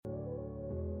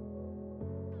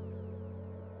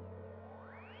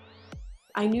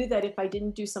I knew that if I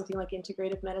didn't do something like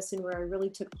integrative medicine, where I really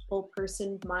took the whole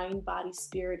person, mind, body,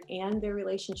 spirit, and their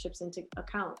relationships into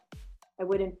account, I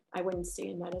wouldn't stay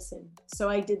in medicine. So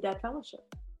I did that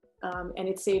fellowship, and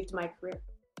it saved my career.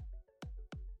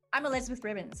 I'm Elizabeth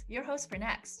Ribbons, your host for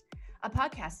Next, a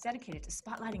podcast dedicated to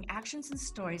spotlighting actions and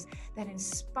stories that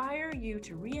inspire you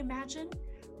to reimagine,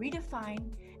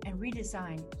 redefine, and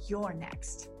redesign your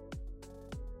next.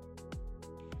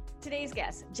 Today's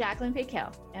guest, Jacqueline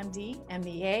Paykel, MD,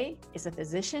 MBA, is a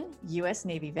physician, U.S.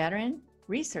 Navy veteran,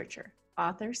 researcher,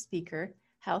 author, speaker,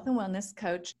 health and wellness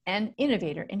coach, and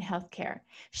innovator in healthcare.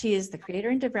 She is the creator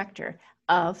and director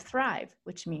of Thrive,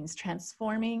 which means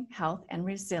transforming health and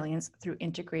resilience through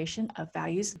integration of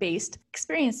values-based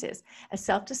experiences, a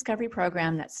self-discovery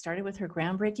program that started with her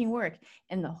groundbreaking work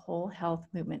in the whole health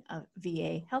movement of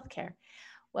VA healthcare.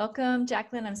 Welcome,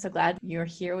 Jacqueline. I'm so glad you're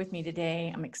here with me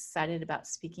today. I'm excited about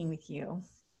speaking with you.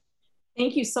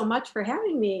 Thank you so much for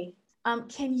having me.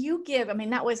 Can you give,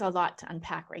 that was a lot to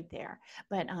unpack right there,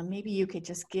 but maybe you could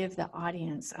just give the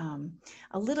audience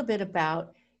a little bit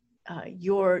about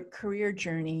your career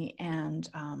journey and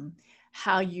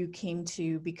how you came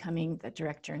to becoming the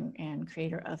director and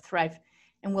creator of Thrive.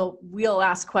 And we'll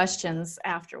ask questions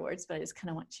afterwards, but I just kind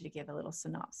of want you to give a little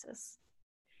synopsis.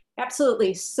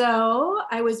 Absolutely. So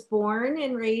I was born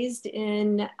and raised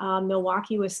in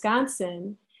Milwaukee,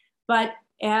 Wisconsin,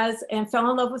 and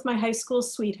fell in love with my high school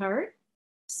sweetheart.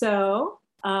 So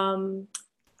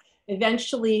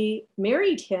eventually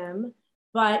married him,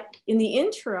 but in the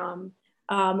interim,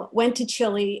 went to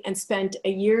Chile and spent a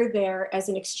year there as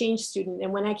an exchange student.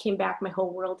 And when I came back, my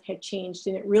whole world had changed,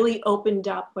 and it really opened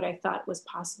up what I thought was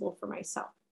possible for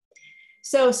myself.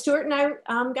 So Stuart and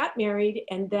I got married,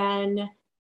 and then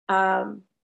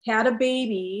had a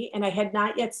baby, and I had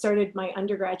not yet started my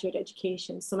undergraduate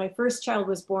education. So my first child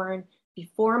was born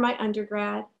before my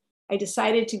undergrad. I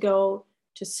decided to go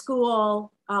to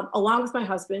school along with my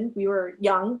husband. We were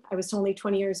young. I was only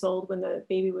 20 years old when the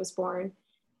baby was born,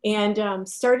 and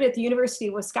started at the University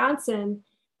of Wisconsin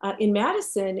in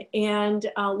Madison. And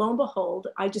lo and behold,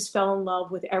 I just fell in love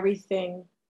with everything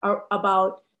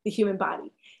about the human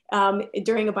body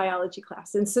during a biology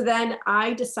class. And so then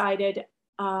I decided,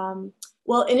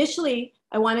 initially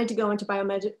I wanted to go into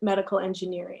biomedical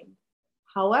engineering.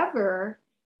 However,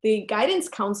 the guidance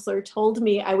counselor told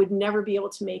me I would never be able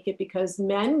to make it because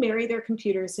men marry their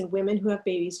computers and women who have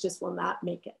babies just will not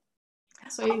make it.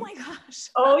 So oh my gosh.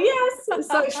 Oh yes.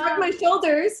 So I shrugged my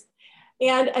shoulders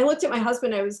and I looked at my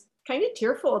husband. I was kind of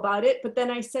tearful about it, but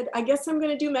then I said, I guess I'm going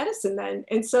to do medicine then.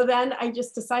 And so then I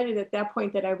just decided at that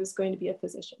point that I was going to be a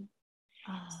physician.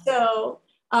 So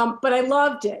but I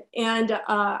loved it. And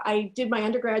I did my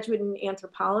undergraduate in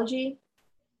anthropology.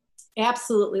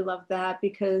 Absolutely loved that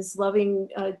because loving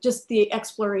just the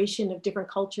exploration of different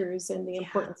cultures and the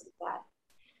importance of that.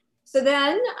 So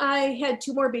then I had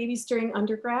 2 more babies during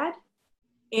undergrad.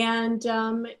 And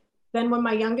then when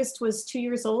my youngest was 2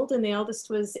 years old and the eldest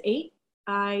was 8,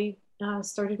 I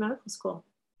started medical school.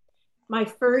 My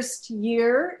first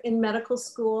year in medical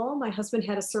school, my husband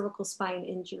had a cervical spine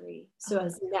injury. So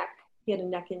he had a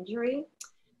neck injury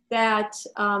that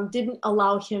didn't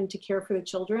allow him to care for the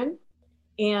children.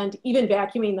 And even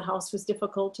vacuuming the house was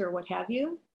difficult or what have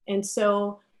you. And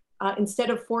so instead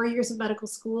of 4 years of medical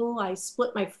school, I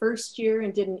split my first year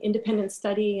and did an independent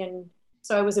study. And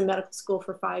so I was in medical school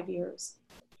for 5 years.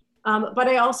 But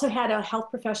I also had a health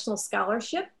professional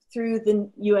scholarship through the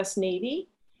U.S. Navy.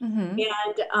 Mm-hmm.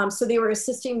 And so they were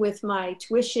assisting with my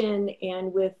tuition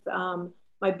and with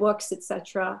my books,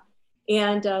 etc.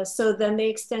 And so then they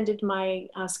extended my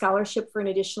scholarship for an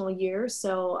additional year.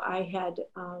 So I had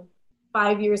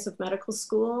 5 years of medical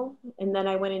school, and then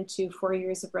I went into 4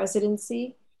 years of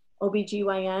residency,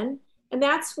 OBGYN. And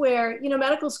that's where,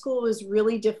 medical school was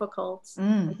really difficult.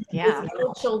 With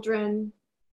little children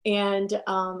and,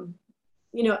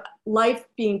 life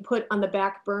being put on the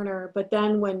back burner. But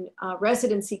then when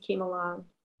residency came along,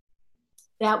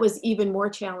 that was even more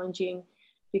challenging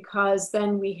because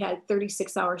then we had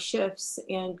 36-hour shifts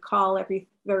and call every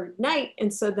third night.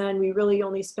 And so then we really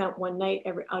only spent one night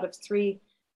out of 3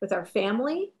 with our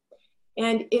family.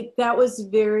 And that was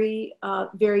very,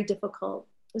 very difficult.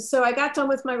 So I got done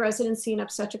with my residency in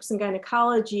obstetrics and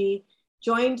gynecology,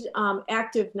 joined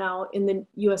active now in the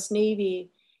US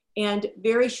Navy. And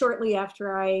very shortly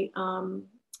after I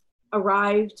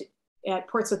arrived at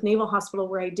Portsmouth Naval Hospital,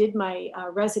 where I did my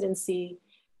residency,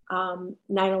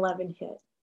 9/11 hit.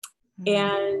 Mm-hmm.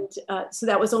 And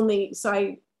so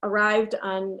I arrived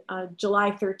on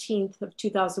July 13th of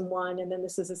 2001, and then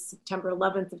this is September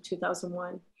 11th of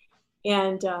 2001.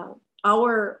 And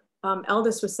our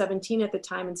eldest was 17 at the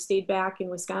time and stayed back in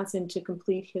Wisconsin to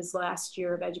complete his last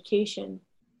year of education.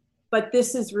 But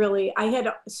this is really, I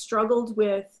had struggled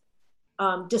with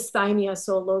dysthymia,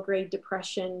 so low-grade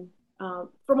depression,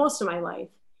 for most of my life.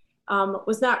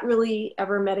 Was not really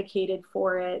ever medicated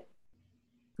for it,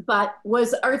 but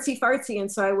was artsy fartsy. And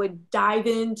so I would dive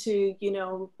into,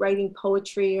 writing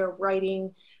poetry or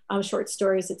writing short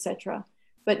stories, etc.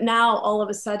 But now all of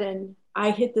a sudden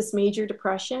I hit this major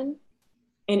depression,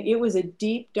 and it was a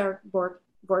deep, dark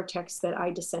vortex that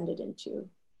I descended into.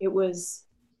 It was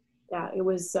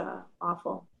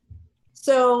awful.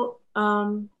 So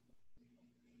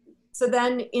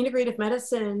then integrative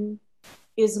medicine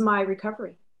is my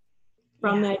recovery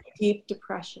from that deep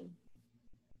depression.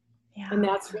 Yeah. And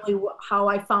that's really how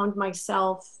I found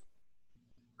myself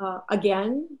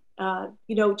again.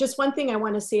 Just one thing I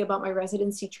want to say about my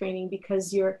residency training,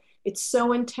 because it's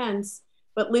so intense,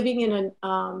 but living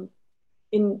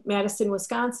in Madison,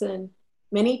 Wisconsin,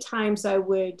 many times I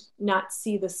would not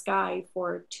see the sky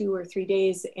for 2 or 3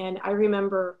 days. And I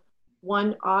remember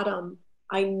one autumn,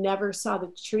 I never saw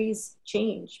the trees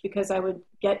change, because I would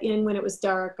get in when it was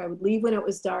dark, I would leave when it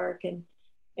was dark, and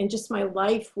just my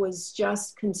life was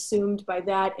just consumed by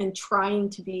that and trying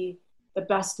to be the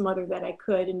best mother that I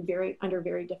could under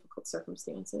very difficult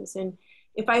circumstances. And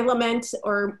if I lament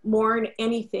or mourn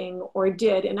anything, or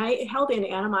did, and I held an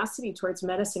animosity towards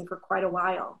medicine for quite a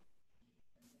while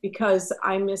because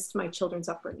I missed my children's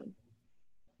upbringing.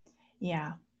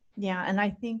 Yeah. Yeah. And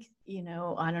I think,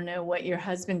 I don't know what your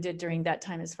husband did during that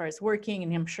time as far as working,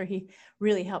 and I'm sure he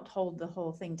really helped hold the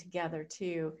whole thing together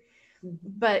too. Mm-hmm.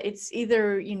 But it's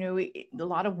either, a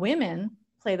lot of women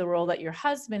play the role that your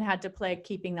husband had to play,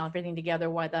 keeping everything together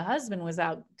while the husband was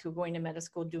out to going to medical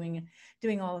school, doing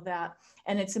all of that.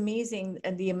 And it's amazing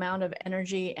the amount of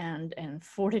energy and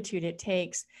fortitude it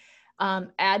takes.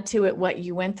 Add to it what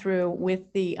you went through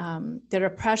with the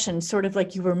depression, sort of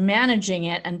like you were managing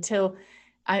it until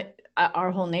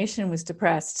our whole nation was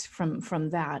depressed from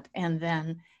that. And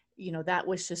then, that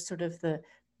was just sort of the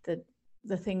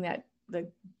thing that, the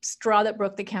straw that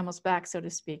broke the camel's back, so to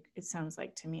speak. It sounds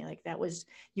like to me, like that was,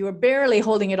 you were barely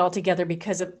holding it all together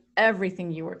because of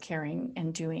everything you were carrying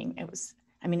and doing. It's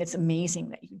amazing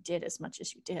that you did as much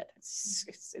as you did.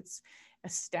 It's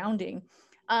astounding.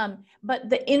 But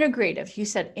the integrative, you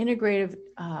said integrative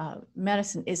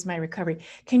medicine is my recovery.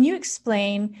 Can you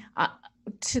explain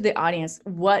to the audience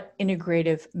what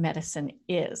integrative medicine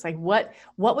is? Like what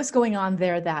was going on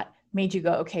there that made you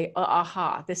go, okay,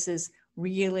 aha, this is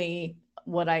really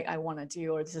what I want to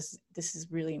do, or this is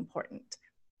really important?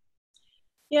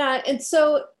 Yeah. And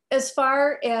so as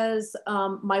far as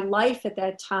my life at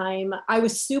that time, I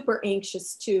was super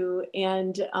anxious too.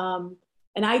 And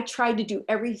I tried to do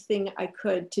everything I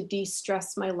could to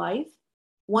de-stress my life.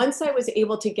 Once I was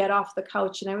able to get off the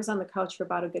couch, and I was on the couch for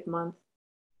about a good month.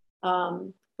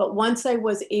 But once I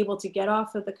was able to get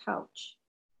off of the couch,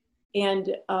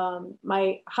 and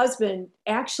my husband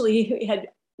actually had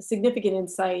significant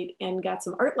insight and got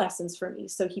some art lessons for me.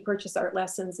 So he purchased art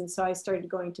lessons. And so I started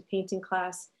going to painting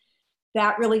class.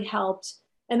 That really helped.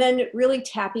 And then really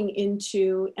tapping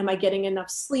into, am I getting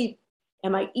enough sleep?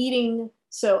 Am I eating?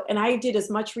 So, and I did as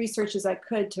much research as I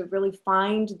could to really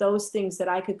find those things that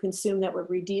I could consume that would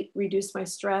reduce my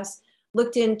stress.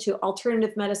 Looked into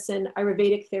alternative medicine,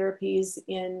 Ayurvedic therapies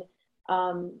in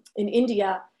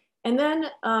India, and then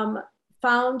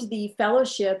found the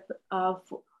fellowship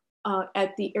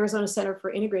at the Arizona Center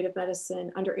for Integrative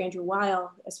Medicine under Andrew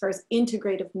Weil. As far as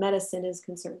integrative medicine is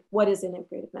concerned, what is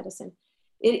integrative medicine?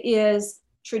 It is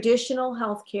traditional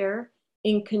healthcare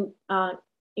in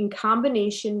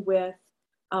combination with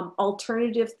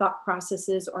alternative thought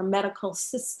processes or medical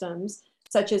systems,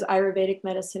 such as Ayurvedic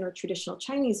medicine or traditional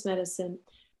Chinese medicine.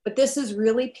 But this is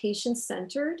really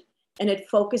patient-centered, and it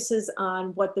focuses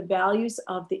on what the values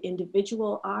of the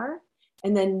individual are,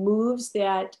 and then moves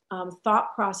that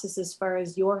thought process as far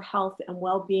as your health and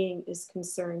well-being is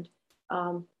concerned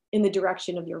in the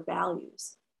direction of your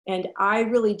values. And I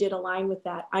really did align with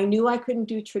that. I knew I couldn't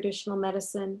do traditional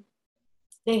medicine.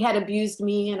 They had abused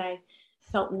me, and I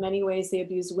felt in many ways they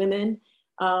abuse women.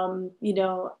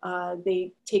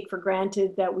 They take for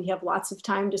granted that we have lots of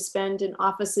time to spend in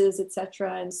offices, et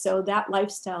cetera. And so that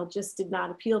lifestyle just did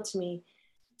not appeal to me.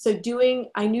 So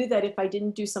I knew that if I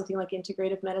didn't do something like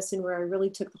integrative medicine, where I really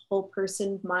took the whole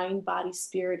person, mind, body,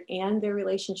 spirit, and their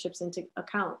relationships into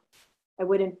account, I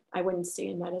wouldn't stay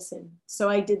in medicine. So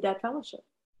I did that fellowship,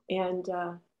 and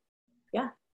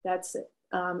that's it.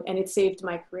 And it saved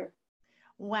my career.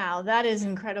 Wow, that is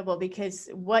incredible, because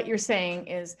what you're saying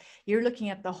is you're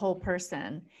looking at the whole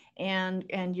person, and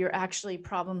you're actually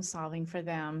problem solving for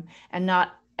them, and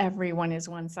not everyone is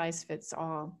one size fits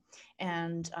all.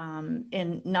 And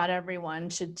not everyone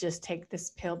should just take this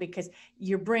pill, because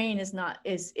your brain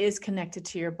is connected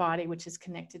to your body, which is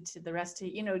connected to the rest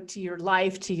of, to your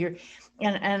life,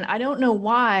 and I don't know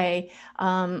why,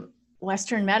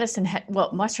 Western medicine,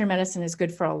 Western medicine is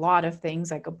good for a lot of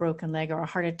things, like a broken leg or a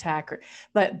heart attack,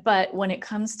 but when it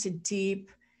comes to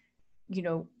deep,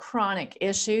 chronic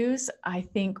issues, I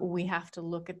think we have to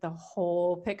look at the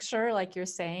whole picture, like you're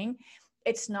saying.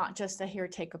 It's not just here,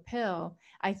 take a pill.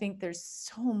 I think there's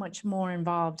so much more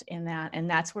involved in that. And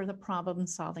that's where the problem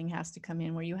solving has to come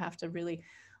in, where you have to really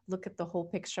look at the whole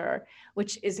picture,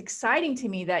 which is exciting to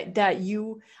me that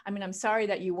you, I'm sorry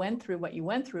that you went through what you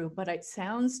went through, but it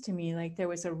sounds to me like there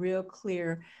was a real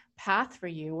clear path for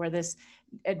you, where this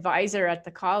advisor at the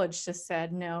college just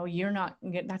said, no,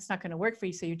 that's not going to work for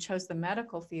you. So you chose the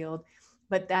medical field,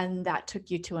 but then that took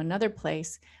you to another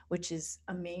place, which is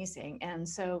amazing. And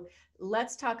so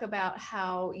let's talk about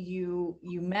how you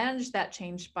managed that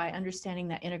change by understanding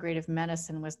that integrative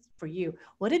medicine was for you.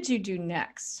 What did you do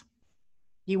next?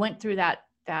 You went through that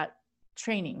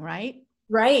training, right?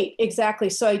 Right, exactly.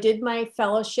 So I did my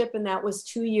fellowship, and that was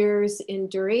 2 years in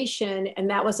duration, and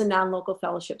that was a non-local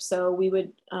fellowship. So we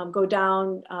would go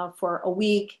down for a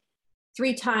week,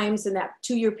 3 times in that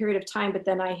 2-year period of time, but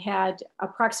then I had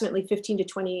approximately 15 to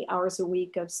 20 hours a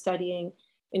week of studying,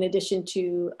 in addition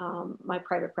to my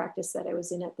private practice that I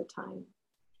was in at the time.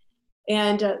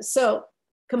 And so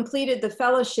completed the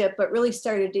fellowship, but really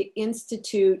started to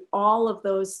institute all of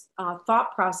those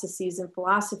thought processes and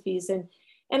philosophies.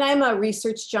 And I'm a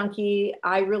research junkie.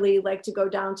 I really like to go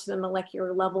down to the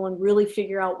molecular level and really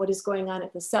figure out what is going on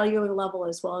at the cellular level,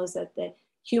 as well as at the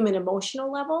human emotional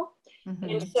level. Mm-hmm.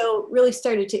 And so really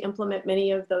started to implement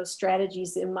many of those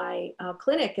strategies in my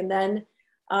clinic. And then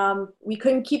we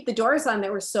couldn't keep the doors on.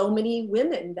 There were so many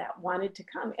women that wanted to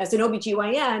come as an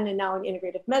OBGYN and now in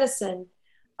integrative medicine.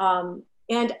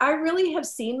 And I really have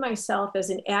seen myself as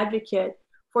an advocate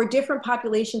for different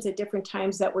populations at different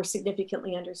times that were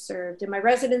significantly underserved. In my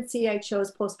residency, I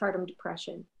chose postpartum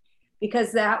depression,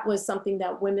 because that was something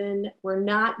that women were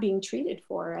not being treated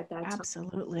for at that time.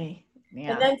 Absolutely.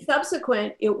 Yeah. And then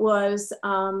subsequent, it was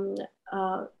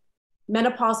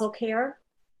menopausal care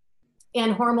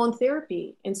and hormone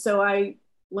therapy. And so I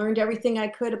learned everything I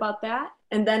could about that.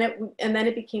 And then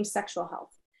it became sexual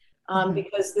health,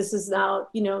 because this is now,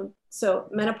 so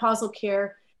menopausal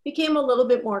care became a little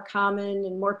bit more common,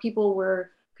 and more people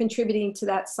were contributing to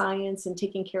that science and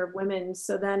taking care of women.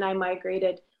 So then I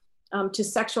migrated to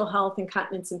sexual health,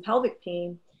 incontinence, and pelvic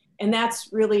pain. And that's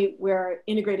really where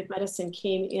integrative medicine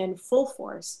came in full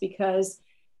force, because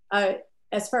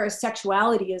as far as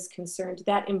sexuality is concerned,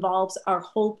 that involves our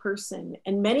whole person.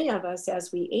 And many of us,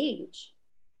 as we age,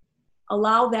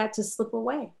 allow that to slip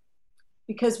away,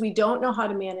 because we don't know how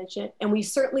to manage it. And we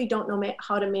certainly don't know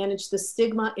how to manage the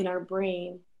stigma in our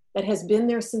brain that has been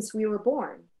there since we were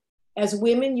born. As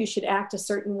women, you should act a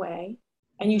certain way,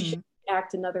 and you should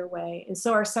act another way. And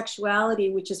so our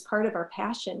sexuality, which is part of our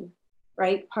passion,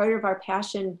 right? Part of our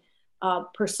passion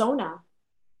persona,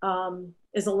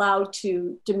 is allowed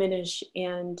to diminish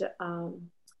and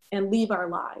leave our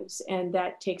lives. And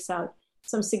that takes out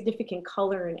some significant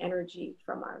color and energy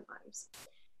from our lives.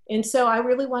 And so I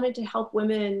really wanted to help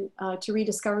women to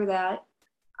rediscover that,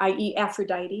 i.e.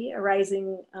 Aphrodite,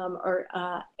 arousing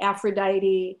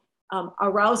Aphrodite,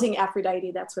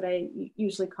 that's what I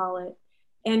usually call it,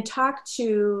 and talk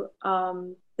to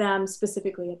them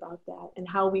specifically about that and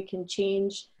how we can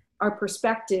change our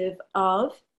perspective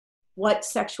of what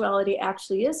sexuality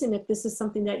actually is. And if this is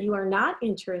something that you are not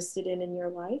interested in your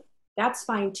life, that's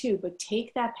fine too, but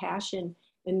take that passion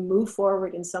and move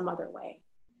forward in some other way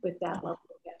with that level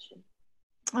of passion.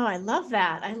 Oh, I love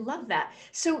that. I love that.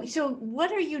 So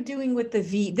what are you doing with the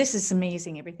V? This is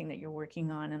amazing, everything that you're working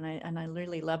on. And I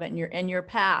really love it. And your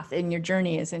path and your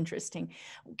journey is interesting.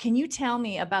 Can you tell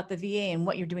me about the VA and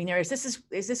what you're doing there? Is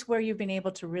this where you've been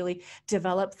able to really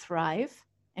develop Thrive?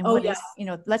 And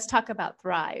let's talk about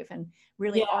Thrive and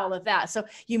really all of that. So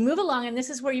you move along, and this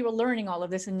is where you were learning all of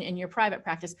this in your private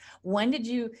practice. When did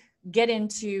you get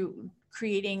into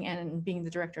creating and being the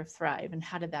director of Thrive, and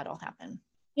how did that all happen?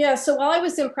 Yeah, so while I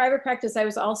was in private practice, I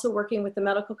was also working with the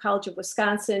Medical College of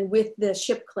Wisconsin with the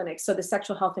SHIP clinic, so the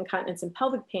sexual health, incontinence, and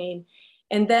pelvic pain,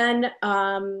 and then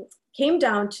came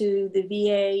down to the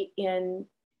VA in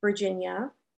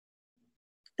Virginia.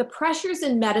 The pressures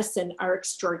in medicine are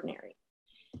extraordinary.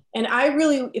 And I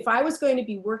really, if I was going to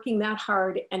be working that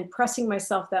hard and pressing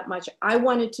myself that much, I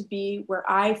wanted to be where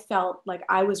I felt like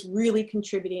I was really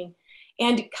contributing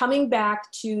and coming back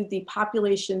to the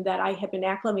population that I had been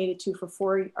acclimated to for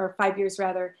 4 or 5 years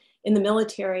rather in the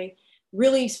military,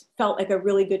 really felt like a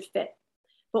really good fit.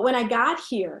 But when I got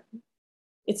here,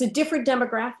 it's a different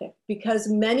demographic because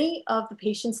many of the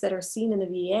patients that are seen in the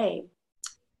VA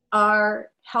are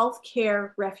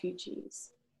healthcare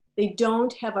refugees. They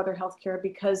don't have other healthcare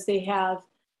because they have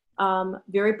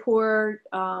very poor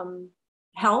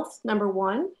health, number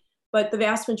one, but the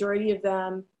vast majority of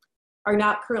them are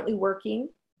not currently working,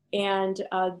 and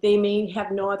they may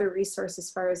have no other resource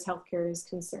as far as healthcare is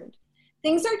concerned.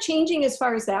 Things are changing as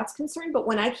far as that's concerned, but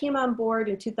when I came on board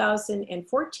in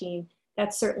 2014,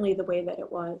 that's certainly the way that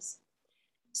it was.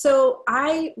 So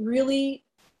I really,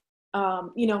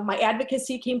 my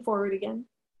advocacy came forward again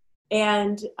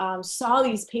and saw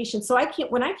these patients. So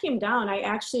when I came down, I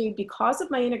actually, because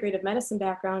of my integrative medicine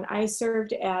background, I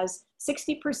served as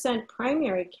 60%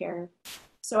 primary care.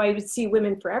 So I would see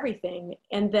women for everything,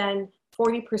 and then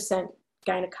 40%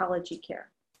 gynecology care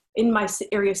in my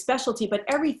area of specialty, but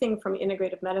everything from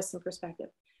integrative medicine perspective.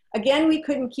 Again, we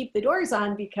couldn't keep the doors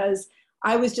on because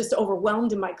I was just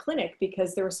overwhelmed in my clinic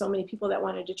because there were so many people that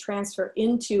wanted to transfer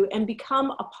into and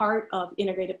become a part of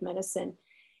integrative medicine.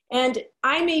 And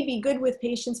I may be good with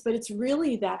patients, but it's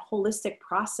really that holistic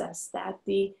process that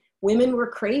the women were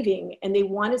craving, and they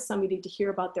wanted somebody to hear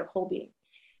about their whole being.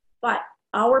 But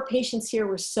our patients here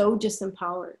were so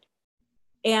disempowered.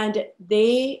 And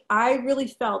I really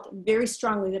felt very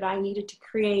strongly that I needed to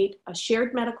create a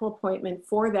shared medical appointment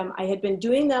for them. I had been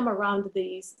doing them around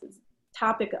the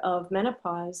topic of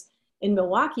menopause in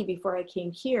Milwaukee before I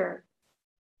came here.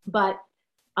 But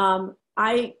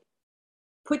I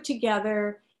put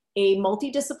together a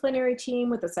multidisciplinary team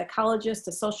with a psychologist,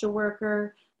 a social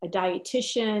worker, a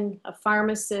dietitian, a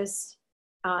pharmacist,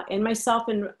 and myself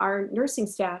and our nursing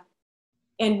staff.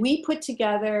 And we put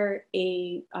together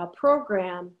a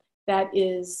program that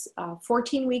is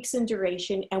 14 weeks in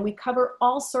duration, and we cover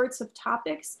all sorts of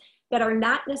topics that are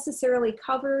not necessarily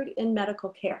covered in medical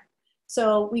care.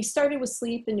 So we started with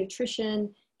sleep and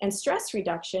nutrition and stress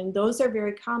reduction. Those are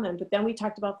very common, but then we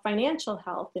talked about financial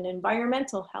health and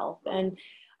environmental health and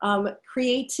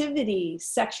creativity,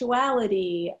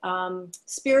 sexuality,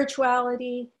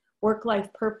 spirituality,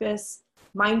 work-life purpose,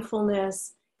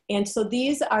 mindfulness. And so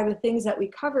these are the things that we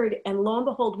covered. And lo and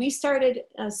behold, we started,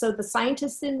 so the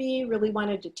scientist in me really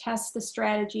wanted to test the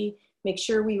strategy, make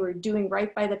sure we were doing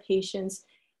right by the patients.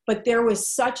 But there was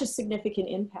such a significant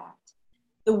impact.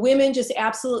 The women just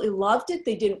absolutely loved it.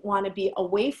 They didn't want to be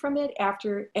away from it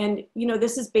after. And,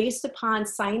 this is based upon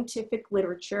scientific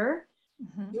literature,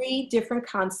 3 different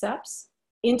concepts: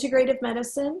 integrative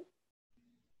medicine,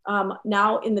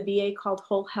 now in the VA called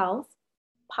whole health,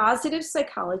 positive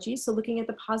psychology, so looking at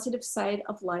the positive side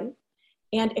of life,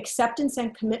 and acceptance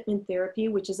and commitment therapy,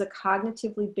 which is a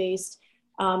cognitively based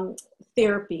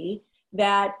therapy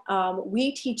that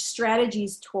we teach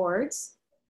strategies towards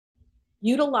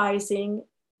utilizing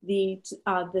the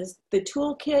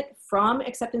toolkit from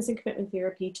acceptance and commitment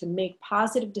therapy to make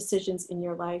positive decisions in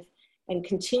your life and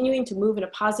continuing to move in a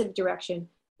positive direction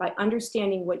by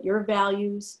understanding what your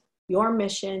values, your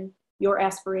mission, your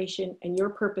aspiration, and your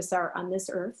purpose are on this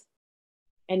earth,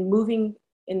 and moving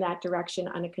in that direction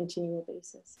on a continual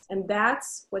basis. And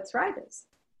that's what Thrive is.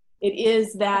 It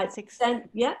is that,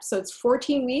 so it's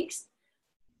 14 weeks.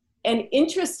 And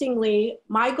interestingly,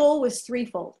 my goal was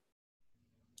threefold.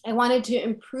 I wanted to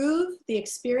improve the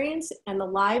experience and the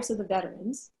lives of the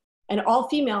veterans, and all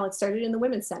female. It started in the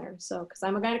Women's Center, so because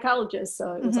I'm a gynecologist,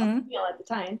 so it was all female at the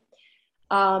time.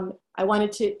 I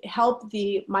wanted to help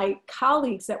my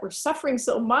colleagues that were suffering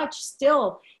so much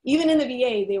still, even in the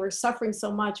VA, they were suffering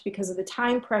so much because of the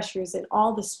time pressures and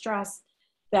all the stress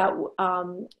that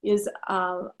is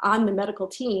on the medical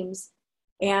teams.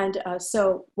 And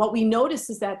so what we noticed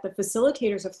is that the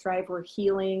facilitators of Thrive were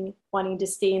healing, wanting to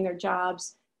stay in their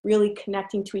jobs, really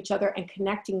connecting to each other and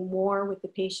connecting more with the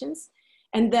patients,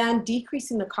 and then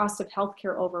decreasing the cost of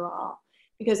healthcare overall.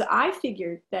 Because I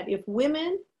figured that if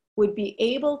women would be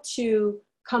able to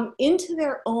come into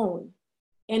their own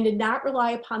and to not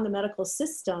rely upon the medical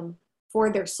system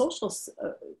for their social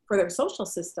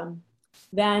system,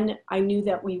 then I knew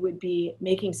that we would be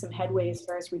making some headway as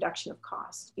far as reduction of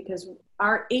cost, because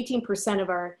our 18% of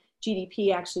our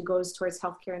GDP actually goes towards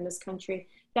healthcare in this country.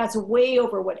 That's way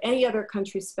over what any other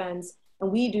country spends.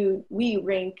 And we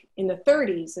rank in the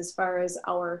 30s as far as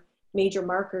our major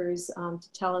markers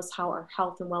to tell us how our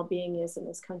health and well-being is in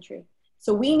this country.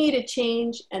 So we need a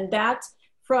change, and that's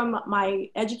from my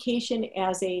education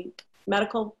as a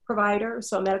medical provider,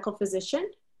 so a medical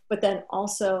physician, but then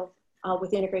also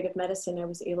with integrative medicine, I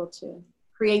was able to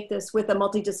create this with a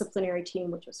multidisciplinary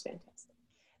team, which was fantastic.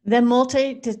 The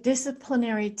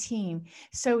multidisciplinary team.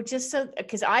 So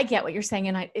because I get what you're saying,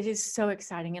 and it is so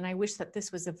exciting. And I wish that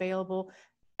this was available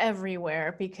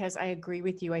everywhere, because I agree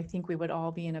with you. I think we would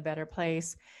all be in a better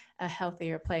place, a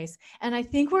healthier place. And I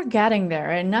think we're getting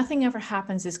there, and nothing ever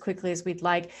happens as quickly as we'd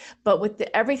like. But with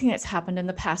everything that's happened in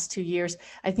the past 2 years,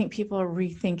 I think people are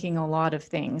rethinking a lot of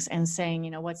things and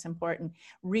saying, what's important,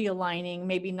 realigning,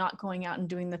 maybe not going out and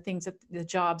doing the things, the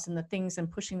jobs and the things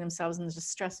and pushing themselves and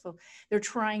just stressful. They're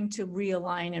trying to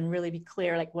realign and really be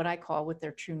clear, like what I call with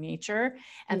their true nature.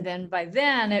 And then by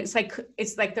then it's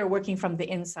like they're working from the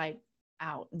inside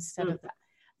out instead of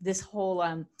this whole,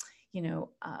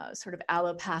 sort of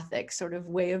allopathic sort of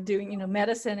way of doing,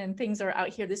 medicine, and things are out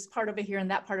here, this part over here and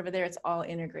that part over there. It's all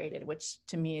integrated, which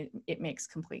to me, it makes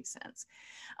complete sense.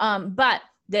 But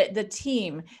the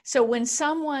team, so when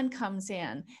someone comes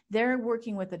in, they're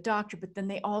working with a doctor, but then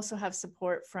they also have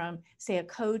support from, say, a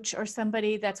coach or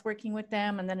somebody that's working with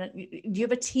them. And then you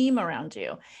have a team around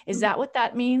you. Is that what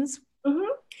that means? Mm-hmm.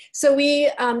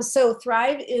 So so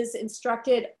Thrive is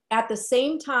instructed at the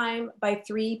same time by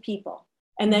 3 people.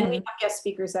 And then we have guest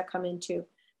speakers that come in too.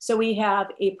 So we have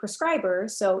a prescriber.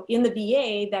 So in the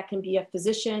VA, that can be a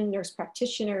physician, nurse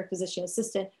practitioner, physician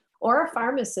assistant, or a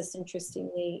pharmacist,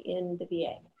 interestingly, in the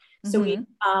VA. So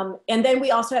and then we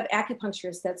also have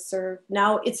acupuncturists that serve.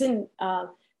 Now it's in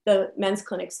the men's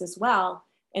clinics as well.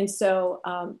 And so,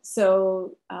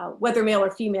 whether male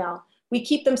or female, we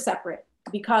keep them separate,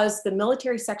 because the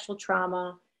military sexual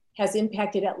trauma has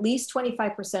impacted at least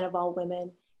 25% of all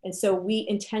women. And so we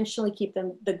intentionally keep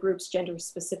the groups gender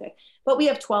specific. But we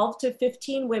have 12 to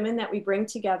 15 women that we bring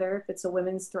together if it's a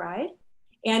women's Thrive.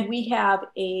 And we have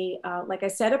like I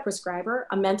said, a prescriber,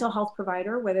 a mental health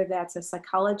provider, whether that's a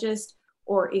psychologist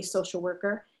or a social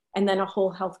worker, and then a whole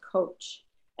health coach.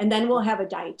 And then we'll have a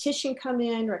dietitian come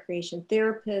in, recreation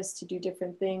therapist to do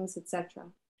different things, etc.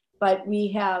 But we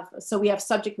have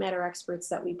subject matter experts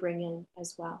that we bring in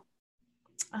as well.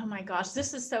 Oh my gosh,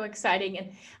 this is so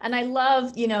exciting. And I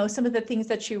love, some of the things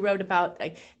that you wrote about,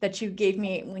 that you gave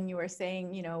me when you were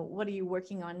saying, what are you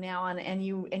working on now? And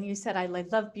you said, I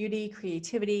love beauty,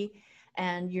 creativity,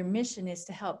 and your mission is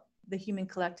to help the human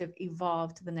collective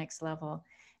evolve to the next level.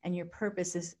 And your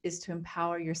purpose is to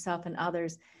empower yourself and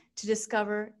others to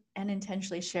discover and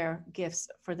intentionally share gifts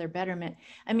for their betterment.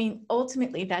 I mean,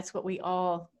 ultimately, that's what we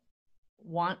all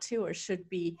want to, or should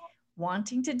be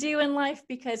wanting to do in life,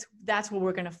 because that's where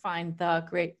we're going to find the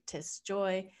greatest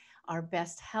joy, our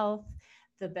best health,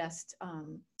 the best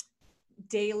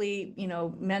daily,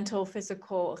 mental,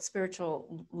 physical,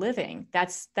 spiritual living.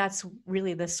 That's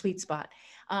really the sweet spot.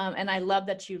 And I love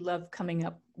that you love coming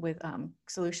up with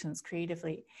solutions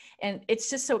creatively. And it's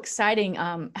just so exciting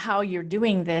how you're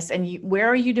doing this. And where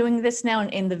are you doing this now?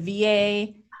 In the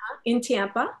VA? In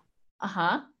Tampa.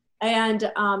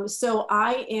 And so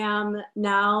I am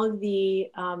now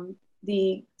the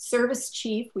service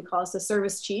chief. We call us the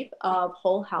service chief of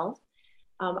Whole Health.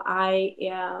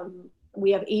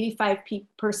 We have 85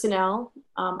 personnel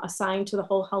assigned to the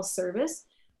Whole Health service.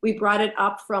 We brought it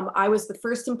up from, I was the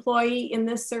first employee in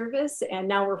this service, and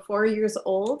now we're 4 years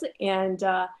old, and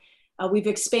we've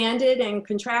expanded and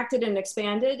contracted and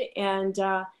expanded. And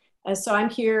so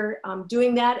I'm here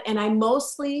doing that, and I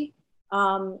mostly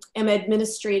am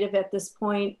administrative at this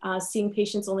point, seeing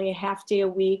patients only a half day a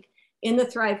week in the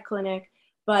Thrive Clinic,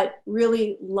 but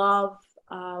really love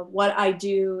what I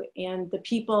do and the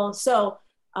people. So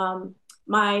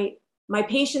my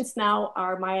patients now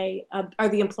are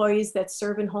the employees that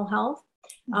serve in Whole Health,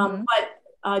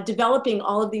 but developing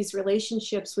all of these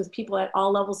relationships with people at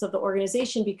all levels of the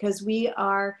organization, because we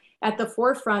are at the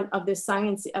forefront of this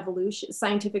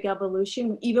scientific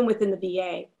evolution, even within the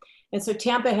VA. And so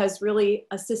Tampa has really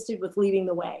assisted with leading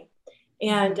the way.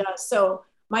 And so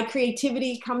my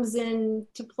creativity comes in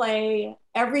to play.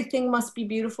 Everything must be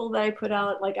beautiful that I put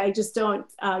out. Like, I just don't,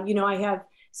 I have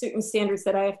certain standards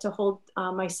that I have to hold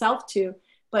myself to,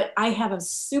 but I have a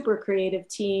super creative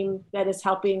team that is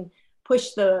helping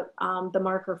push the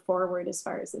marker forward as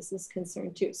far as this is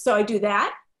concerned too. So I do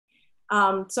that.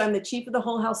 So I'm the chief of the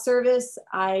Whole Health Service.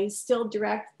 I still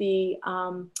direct the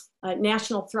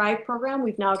National Thrive program.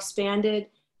 We've now expanded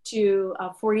to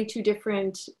 42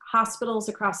 different hospitals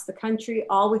across the country,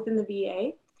 all within the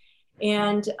VA.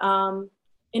 And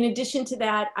in addition to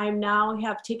that, I now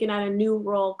have taken on a new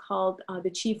role called the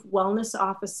Chief Wellness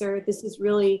Officer. This is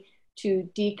really to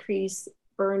decrease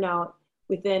burnout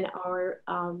within our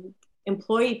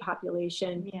employee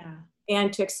population,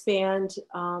 and to expand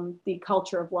the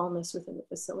culture of wellness within the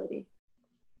facility.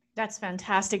 That's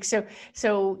fantastic.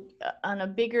 So on a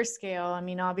bigger scale, I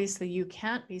mean, obviously you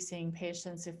can't be seeing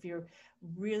patients if you're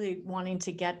really wanting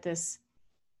to get this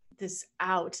this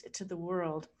out to the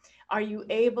world, are you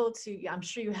able to, I'm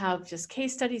sure you have just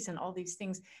case studies and all these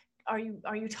things. Are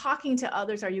you talking to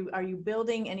others? Are you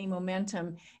building any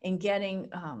momentum in getting,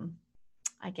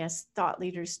 I guess, thought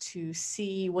leaders to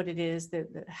see what it is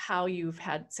how you've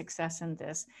had success in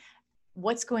this?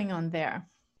 What's going on there?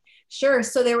 Sure.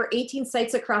 So there were 18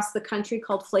 sites across the country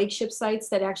called flagship sites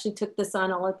that actually took this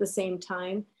on all at the same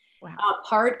time. Wow.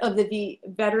 Part of the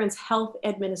Veterans Health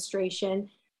Administration,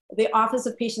 the Office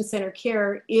of Patient-Centered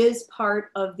Care is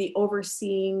part of the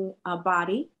overseeing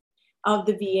body of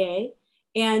the VA.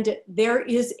 And there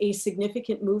is a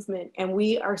significant movement, and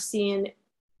we are seeing,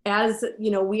 as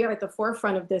you know, we are at the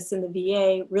forefront of this in the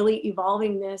VA, really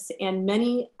evolving this, and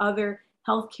many other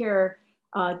healthcare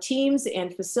teams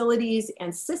and facilities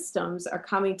and systems are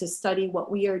coming to study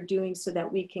what we are doing so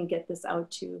that we can get this out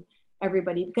to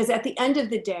everybody. Because at the end of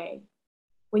the day,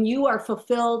 when you are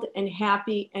fulfilled and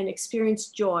happy and experience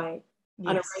joy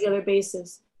on a regular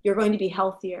basis, you're going to be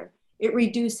healthier. It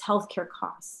reduces healthcare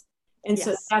costs. And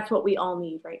so that's what we all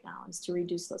need right now, is to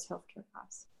reduce those healthcare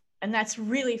costs. And that's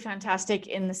really fantastic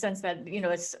in the sense that, you know,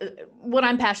 it's what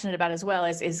I'm passionate about as well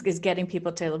is getting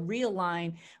people to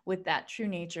realign with that true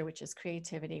nature, which is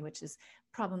creativity, which is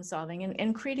problem solving,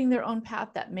 and creating their own path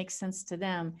that makes sense to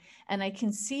them. And I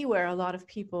can see where a lot of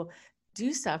people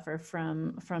do suffer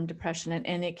from depression,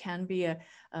 and it can be a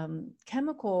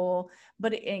chemical,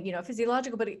 but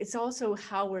physiological, but it's also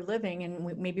how we're living,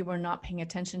 and maybe we're not paying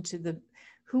attention to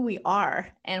who we are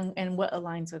and what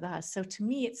aligns with us. So to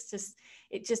me,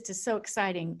 it just is so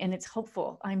exciting, and it's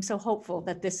hopeful. I'm so hopeful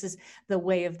that this is the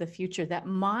way of the future, that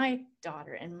my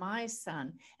daughter and my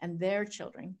son and their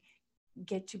children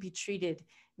get to be treated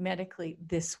medically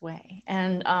this way.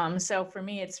 And so for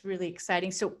me, it's really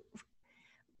exciting. So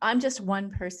I'm just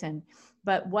one person,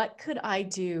 but what could I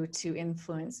do to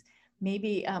influence?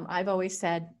 Maybe I've always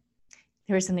said,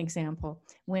 here's an example.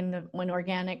 When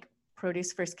organic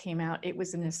produce first came out, it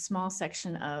was in a small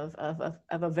section of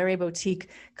a very boutique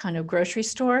kind of grocery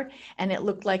store, and it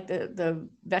looked like the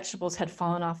vegetables had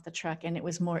fallen off the truck, and it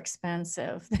was more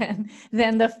expensive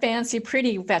than the fancy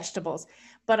pretty vegetables.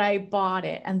 But I bought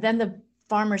it, and then the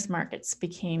farmers markets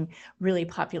became really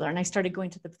popular, and I started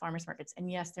going to the farmers markets,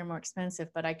 and yes, they're more expensive,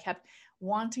 but I kept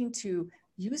wanting to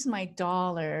use my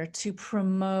dollar to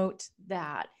promote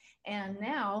that. And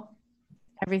now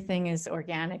everything is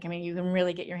organic. I mean, you can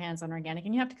really get your hands on organic,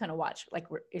 and you have to kind of watch, like,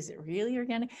 is it really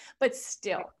organic? But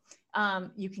still,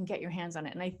 you can get your hands on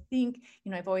it. And I think,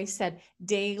 I've always said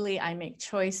daily I make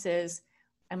choices.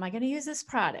 Am I going to use this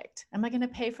product? Am I going to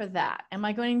pay for that? Am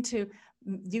I going to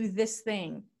do this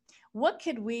thing? What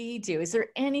could we do? Is there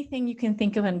anything you can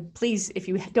think of? And please, if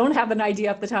you don't have an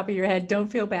idea off the top of your head, don't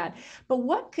feel bad. But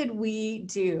what could we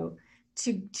do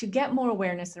to get more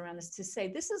awareness around this, to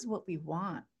say, this is what we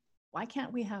want? Why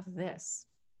can't we have this?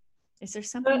 Is there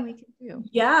something we can do?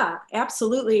 Yeah,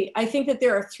 absolutely. I think that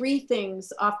there are three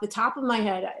things off the top of my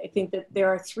head. I think that there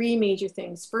are three major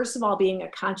things. First of all, being a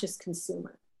conscious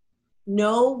consumer.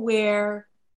 Know where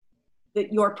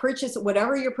that your purchase,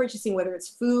 whatever you're purchasing, whether it's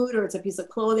food or it's a piece of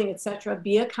clothing, etc.,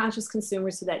 be a conscious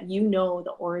consumer so that you know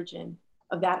the origin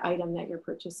of that item that you're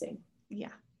purchasing. Yeah.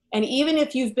 And even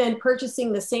if you've been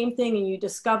purchasing the same thing and you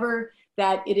discover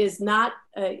that it does not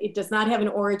have an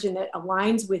origin that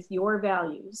aligns with your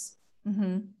values,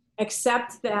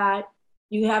 accept that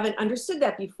you haven't understood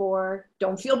that before.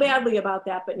 Don't feel badly about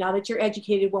that. But now that you're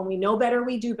educated, when we know better,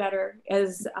 we do better,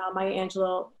 as Maya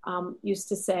Angelou used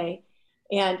to say.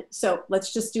 And so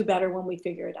let's just do better when we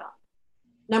figure it out.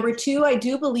 Number two, I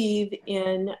do believe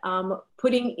in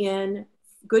putting in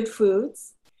good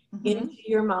foods into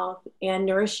your mouth and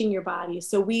nourishing your body.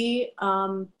 So we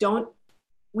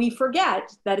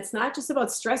forget that it's not just about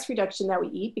stress reduction that we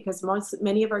eat, because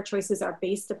many of our choices are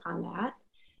based upon that,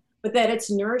 but that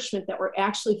it's nourishment, that we're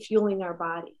actually fueling our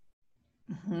body.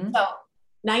 So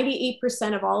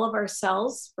 98% of all of our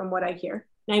cells, from what I hear,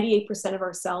 98% of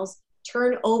our cells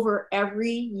turn over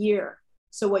every year.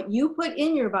 So what you put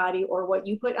in your body or what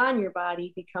you put on your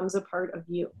body becomes a part of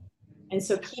you. And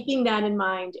so keeping that in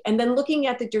mind, and then looking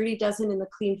at the Dirty Dozen and the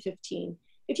Clean 15.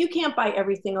 If you can't buy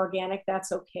everything organic,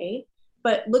 that's okay.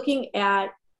 But looking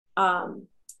at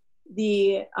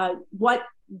what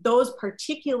those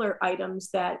particular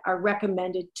items that are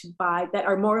recommended to buy that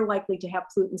are more likely to have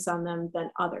pollutants on them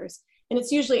than others. And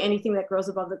it's usually anything that grows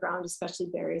above the ground, especially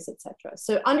berries, etc.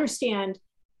 So understand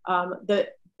the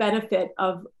benefit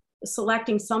of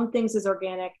selecting some things as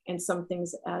organic and some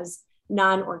things as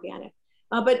non-organic.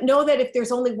 But know that if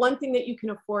there's only one thing that you can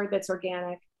afford that's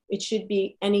organic, it should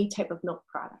be any type of milk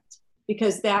product,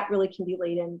 because that really can be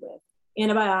laden with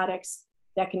antibiotics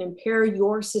that can impair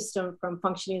your system from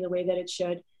functioning the way that it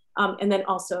should. and then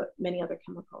also many other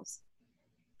chemicals.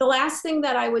 The last thing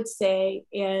that I would say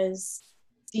is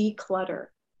declutter.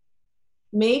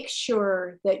 Make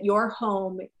sure that your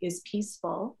home is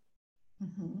peaceful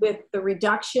with the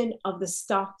reduction of the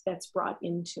stuff that's brought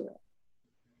into it.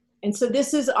 And so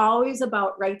this is always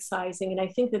about right sizing. And I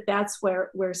think that that's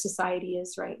where society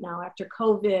is right now after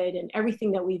COVID and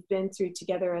everything that we've been through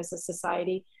together as a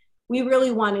society. We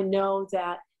really want to know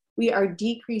that we are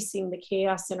decreasing the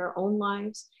chaos in our own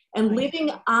lives and living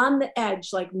on the edge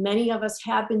like many of us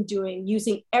have been doing,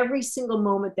 using every single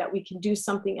moment that we can do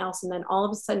something else. And then all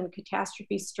of a sudden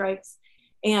catastrophe strikes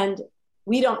and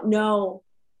we don't know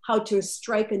how to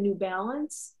strike a new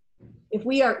balance. If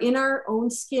we are in our own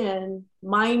skin,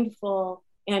 mindful,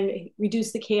 and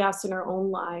reduce the chaos in our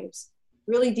own lives,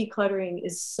 really decluttering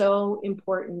is so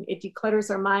important. It declutters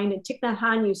our mind. And Thich Nhat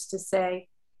Hanh used to say,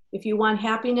 if you want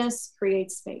happiness,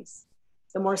 create space.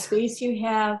 The more space you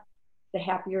have, the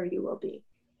happier you will be.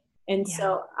 And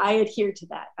so I adhere to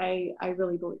that. I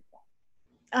really believe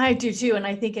that. I do too. And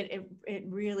I think it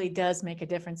really does make a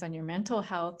difference on your mental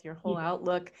health, your whole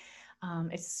outlook.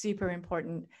 It's super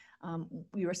important.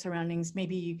 Your surroundings,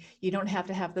 maybe you don't have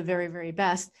to have the very, very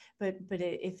best, but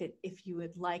if you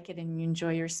would like it and you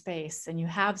enjoy your space and you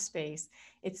have space,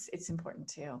 it's important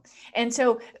too. And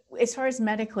so as far as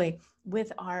medically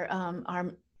with our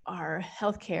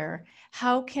healthcare,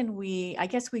 how can we, I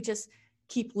guess we just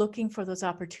keep looking for those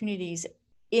opportunities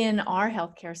in our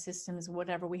healthcare systems,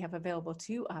 whatever we have available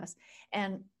to us,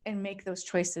 and make those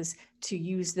choices to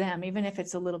use them, even if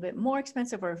it's a little bit more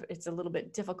expensive or if it's a little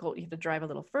bit difficult, you have to drive a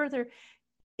little further.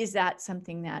 Is that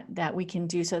something that we can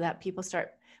do so that people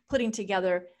start putting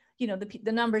together,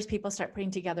 the numbers people start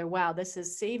putting together? Wow, this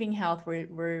is saving health.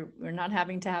 We're not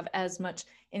having to have as much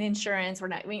in insurance. We're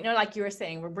not, like you were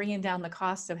saying, we're bringing down the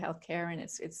cost of healthcare, and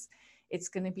it's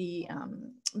going to be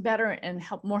better and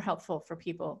more helpful for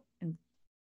people and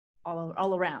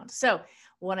all around. So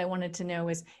what I wanted to know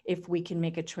is if we can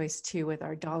make a choice too with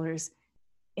our dollars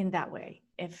in that way.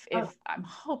 If I'm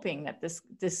hoping that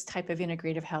this type of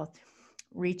integrative health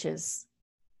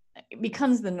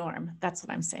becomes the norm. That's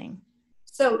what I'm saying.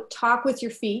 So talk with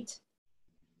your feet,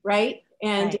 right?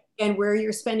 And where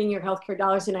you're spending your healthcare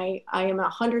dollars. And I am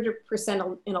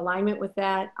 100% in alignment with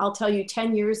that. I'll tell you,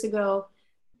 10 years ago,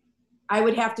 I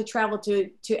would have to travel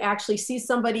to actually see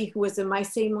somebody who was in my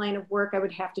same line of work. I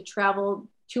would have to travel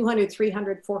 200,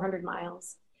 300, 400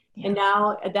 miles. Yeah. And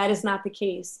now that is not the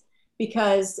case,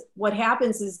 because what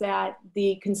happens is that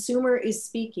the consumer is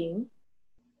speaking,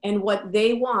 and what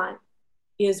they want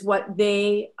is what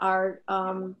they are,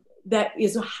 that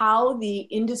is how the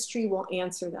industry will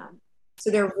answer them.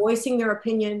 So they're voicing their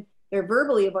opinion, they're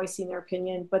verbally voicing their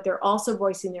opinion, but they're also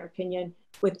voicing their opinion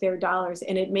with their dollars,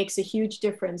 and it makes a huge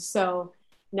difference. So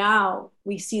now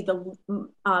we see the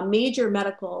major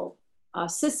medical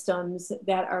systems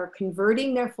that are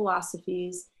converting their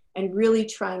philosophies and really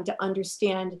trying to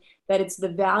understand that it's the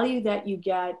value that you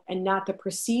get and not the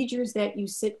procedures that you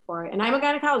sit for. And I'm a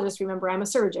gynecologist, remember, I'm a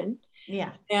surgeon.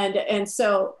 Yeah. And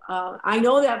so I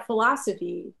know that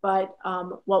philosophy, but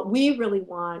what we really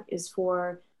want is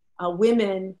for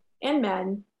women and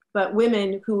men, but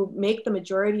women who make the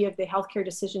majority of the healthcare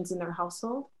decisions in their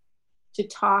household, to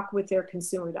talk with their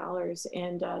consumer dollars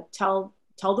and tell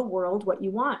the world what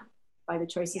you want by the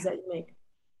choices that you make.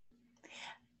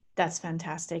 That's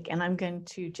fantastic. And I'm going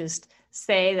to just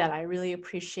say that I really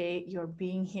appreciate your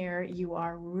being here. You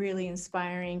are really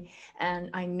inspiring. And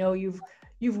I know you've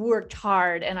worked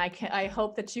hard, and I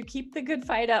hope that you keep the good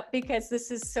fight up, because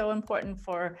this is so important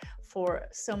for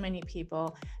so many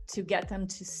people, to get them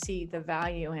to see the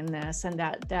value in this, and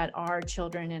that our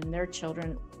children and their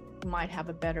children might have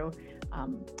a better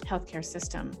healthcare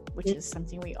system, which is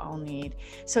something we all need.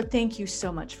 So thank you so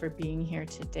much for being here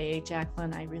today,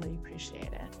 Jacqueline. I really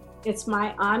appreciate it. It's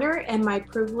my honor and my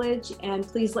privilege, and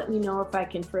please let me know if I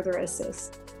can further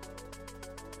assist.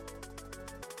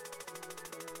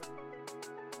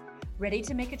 Ready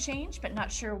to make a change but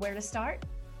not sure where to start?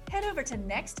 Head over to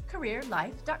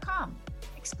nextcareerlife.com.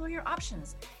 Explore your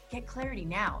options, get clarity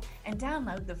now, and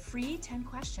download the free 10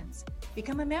 questions.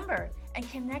 Become a member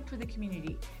and connect with the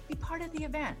community. Be part of the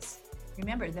events.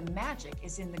 Remember, the magic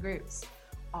is in the groups.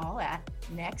 All at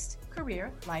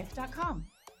nextcareerlife.com.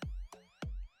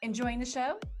 Enjoying the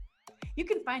show? You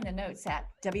can find the notes at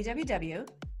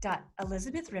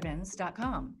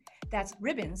www.elizabethribbons.com. That's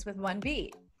ribbons with one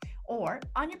B. Or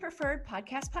on your preferred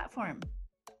podcast platform.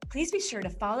 Please be sure to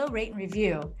follow, rate, and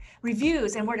review.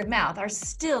 Reviews and word of mouth are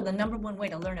still the #1 way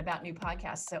to learn about new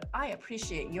podcasts, so I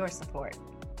appreciate your support.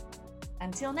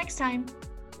 Until next time.